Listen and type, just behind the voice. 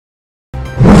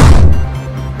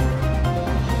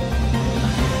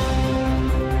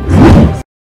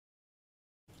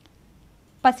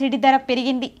పసిడి ధర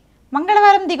పెరిగింది.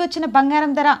 మంగళవారం దిగొచ్చిన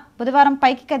బంగారం ధర బుధవారం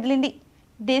పైకి కదిలింది.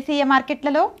 దేశీయ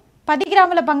మార్కెట్లలో 10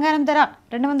 గ్రాముల బంగారం ధర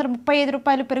 235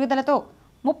 రూపాయలు పెరుగుదలతో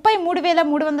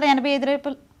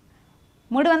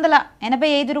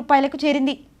 33,385 రూపాయలకు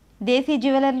చేరింది. దేశీ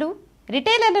జ్యువెలర్లు,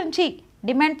 రిటైలర్ల నుంచి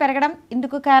డిమాండ్ పెరగడం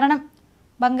ఇందుకు కారణం.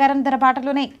 బంగారం ధర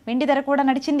బాటలోనే వెండి ధర కూడా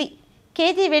నడిచింది.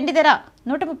 కేజీ వెండి ధర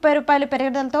 130 రూపాయలు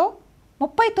పెరుగుదలతో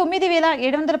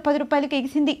 39,710 రూపాయలకు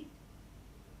ఎగిసింది.